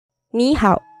你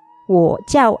好，我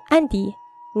叫 Andy，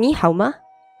 你好吗？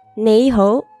你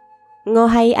好，我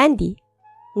係 Andy，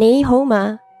 你好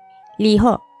嗎？你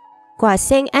好，我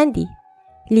姓 Andy，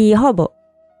 你好不？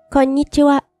こんにち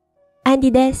は、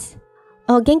Andyです。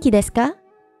お元気ですか？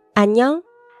 안녕,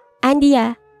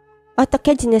 Andy야.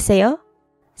 어떻게 지내세요?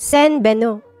 Sen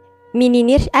beno.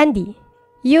 Mininir Andy.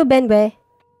 You ben we.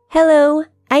 Hello,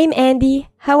 I'm Andy.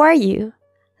 How are you?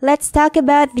 Let's talk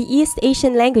about the East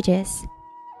Asian languages.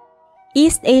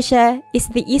 East Asia is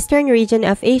the eastern region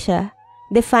of Asia,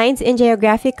 defined in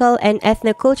geographical and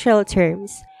ethnocultural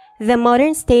terms. The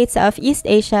modern states of East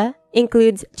Asia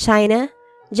include China,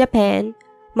 Japan,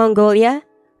 Mongolia,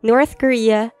 North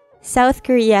Korea, South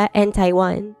Korea, and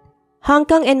Taiwan. Hong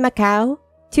Kong and Macau,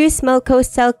 two small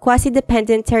coastal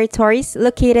quasi-dependent territories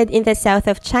located in the south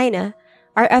of China,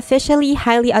 are officially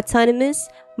highly autonomous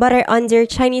but are under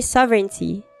Chinese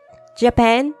sovereignty.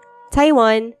 Japan,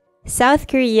 Taiwan, South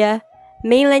Korea,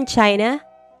 Mainland China,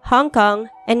 Hong Kong,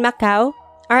 and Macau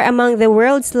are among the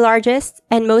world's largest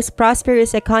and most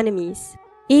prosperous economies.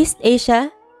 East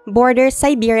Asia borders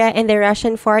Siberia and the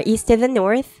Russian Far East to the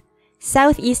north,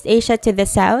 Southeast Asia to the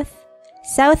south,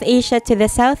 South Asia to the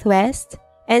southwest,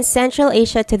 and Central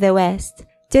Asia to the west.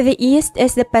 To the east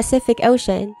is the Pacific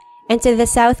Ocean, and to the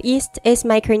southeast is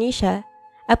Micronesia,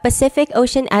 a Pacific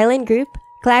Ocean island group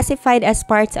classified as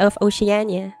parts of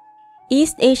Oceania.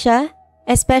 East Asia,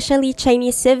 especially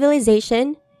Chinese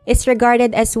civilization, is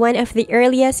regarded as one of the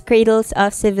earliest cradles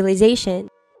of civilization.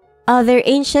 Other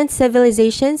ancient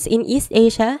civilizations in East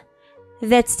Asia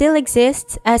that still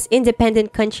exist as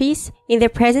independent countries in the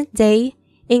present day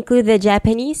include the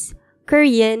Japanese,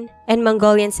 Korean, and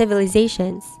Mongolian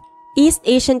civilizations. East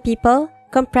Asian people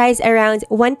comprise around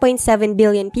 1.7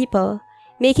 billion people,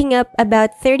 making up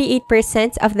about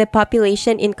 38% of the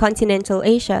population in continental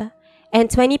Asia and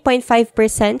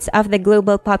 20.5% of the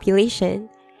global population.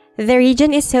 The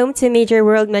region is home to major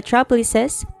world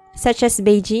metropolises such as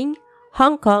Beijing,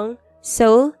 Hong Kong,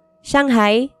 Seoul,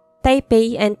 Shanghai,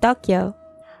 Taipei, and Tokyo.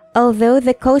 Although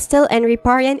the coastal and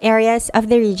riparian areas of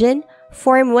the region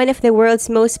form one of the world's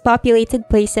most populated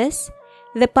places,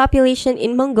 the population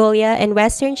in Mongolia and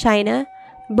Western China,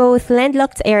 both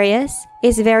landlocked areas,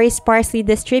 is very sparsely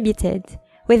distributed,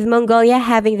 with Mongolia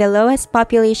having the lowest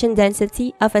population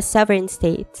density of a sovereign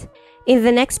state. In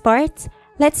the next part,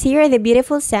 let's hear the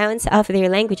beautiful sounds of their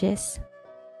languages.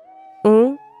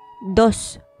 1, 2,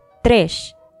 3,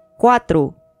 4,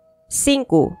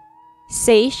 5,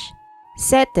 6,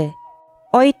 7,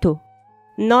 8,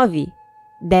 9,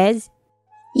 10.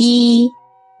 1、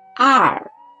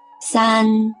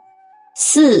2、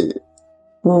3、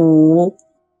4、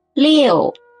5、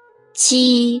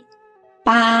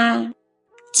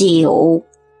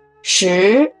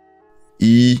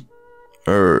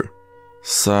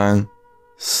6、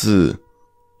7、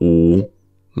8、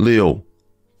9、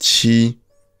10。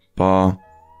1、2、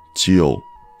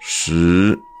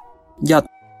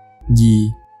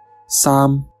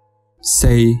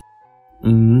3、4、5、6、7、8、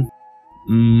9、10。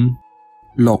1、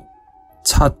2、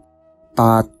3、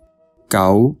4、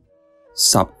5、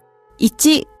6、7、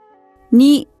8、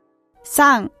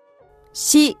9、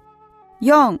10。1、2、3、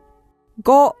4、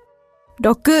4、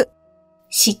5、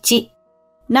6、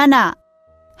7、7、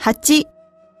8、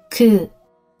9、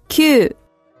9、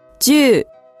10。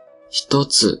1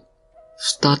つ、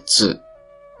2つ、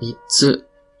3つ、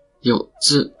4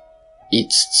つ、5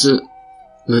つ、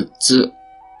6つ、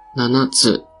7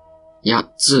つ、8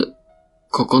つ、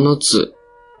9つ、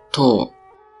等。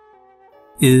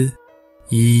1、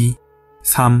2、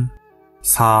3、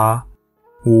4、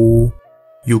5、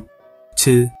6,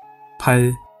 7,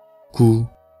 8, 9,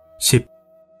 10.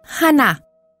 하나,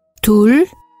 둘,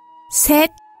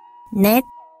 셋, 넷,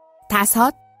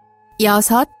 다섯,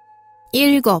 여섯,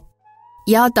 일곱,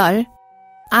 여덟,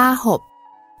 아홉,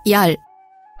 열.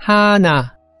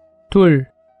 하나, 둘,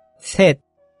 셋,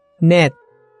 넷,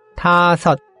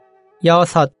 다섯,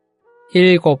 여섯,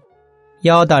 일곱,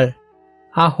 여덟,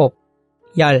 아홉,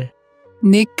 열.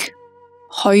 нэг,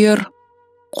 хоёр,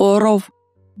 гурав,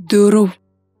 дөрөв,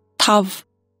 тав,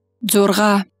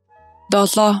 зургаан,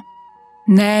 долоо,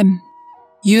 найм,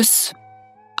 9,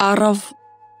 10.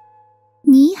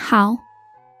 你好，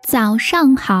早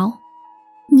上好。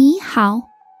你好，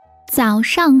早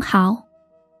上好。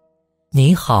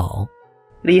你好。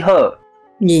你好。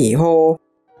你好。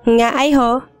Ngài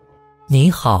hô. 你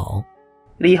好。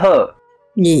你好。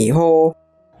你好。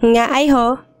Ngài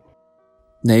hô.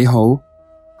 你好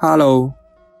 ，Hello，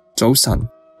 早晨。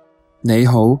你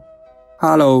好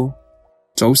 ，Hello，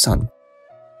 早晨。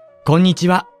こんにち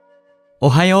は。お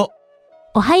はよ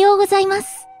う。おはようございま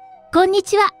す。こんに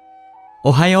ちは。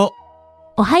おはよ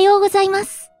おはようございま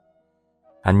す。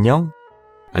 안녕.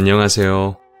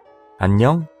 안녕하세요.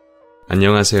 안녕.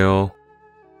 안녕하세요.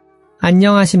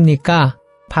 안녕하십니까?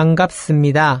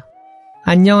 반갑습니다.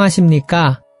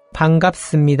 안녕하십니까?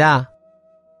 반갑습니다.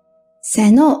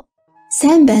 Сайн уу?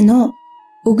 Сайн байна уу?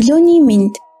 Өглөөний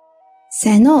мэнд.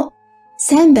 Сайн уу?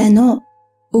 Сайн байна уу?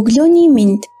 Өглөөний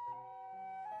мэнд.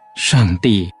 上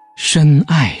帝深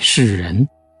爱世人，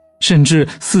甚至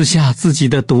赐下自己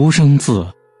的独生子，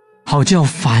好叫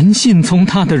凡信从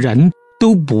他的人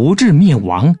都不至灭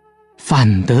亡，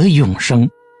反得永生。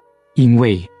因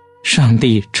为上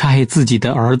帝差自己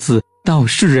的儿子到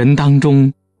世人当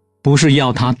中，不是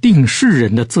要他定世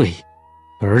人的罪，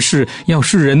而是要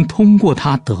世人通过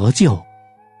他得救。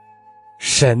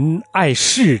神爱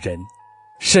世人，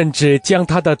甚至将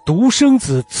他的独生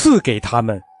子赐给他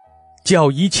们，叫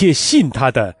一切信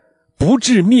他的不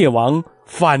至灭亡，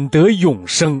反得永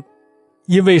生。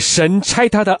因为神差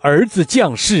他的儿子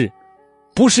降世，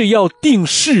不是要定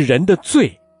世人的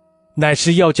罪，乃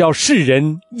是要叫世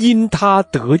人因他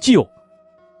得救。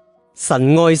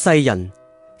神愛世人，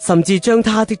甚至將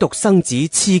他的獨生子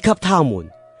賜給他們，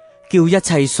叫一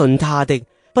切信他的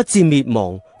不至滅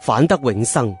亡，反得永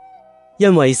生。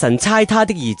因為神差他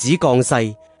的兒子降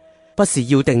世，不是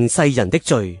要定世人的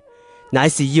罪，乃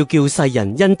是要叫世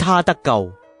人因他得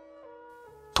救。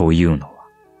というのは、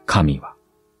神は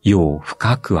世を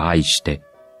深く愛して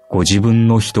ご自分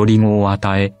の一人子を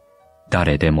与え、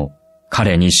誰でも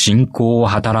彼に信仰を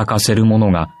働かせる者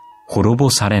が滅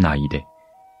ぼされないで、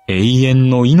永遠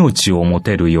の命を持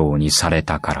てるようにされ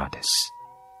たからです。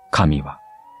神は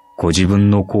ご自分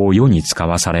の子を世に使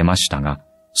わされましたが、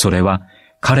それは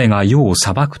彼が世を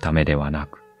裁くためではな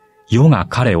く、世が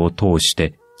彼を通し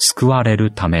て救われ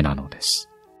るためなのです。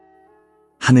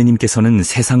 하느님께서는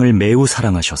세상을 매우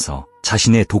사랑하셔서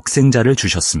자신의 독생자를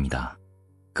주셨습니다.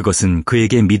 그것은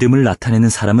그에게 믿음을 나타내는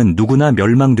사람은 누구나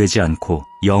멸망되지 않고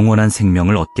영원한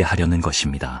생명을 얻게 하려는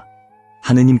것입니다.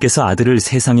 하느님께서 아들을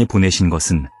세상에 보내신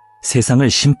것은 세상을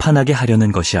심판하게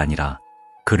하려는 것이 아니라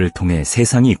그를 통해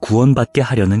세상이 구원받게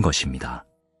하려는 것입니다.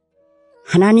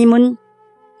 하나님은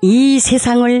이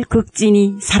세상을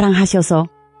극진히 사랑하셔서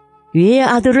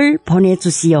외아들을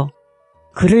보내주시어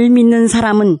그를 믿는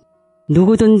사람은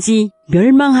누구든지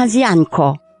멸망하지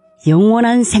않고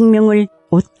영원한 생명을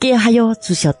얻게 하여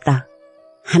주셨다.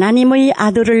 하나님의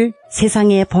아들을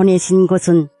세상에 보내신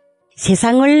것은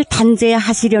세상을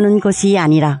단죄하시려는 것이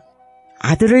아니라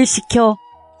아들을 시켜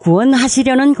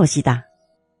구원하시려는 것이다.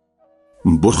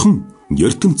 Бурхан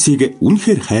ертөнцийг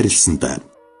үнэхээр хайрласандаа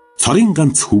цорын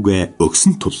ганц хүүгээ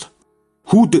өгсөн тул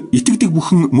хүүд итгэдэг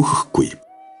бүхэн мөхөхгүй,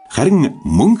 харин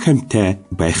мөн хамтай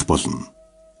байх болно.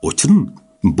 Учир нь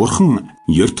Бурхан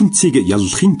ертөнцийг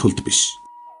яллахын тулд биш,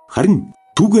 харин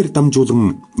түүгээр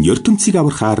дамжуулан ертөнцийг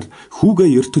аврахаар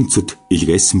хүүгээ ертөнцөд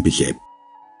илгээсэн билээ.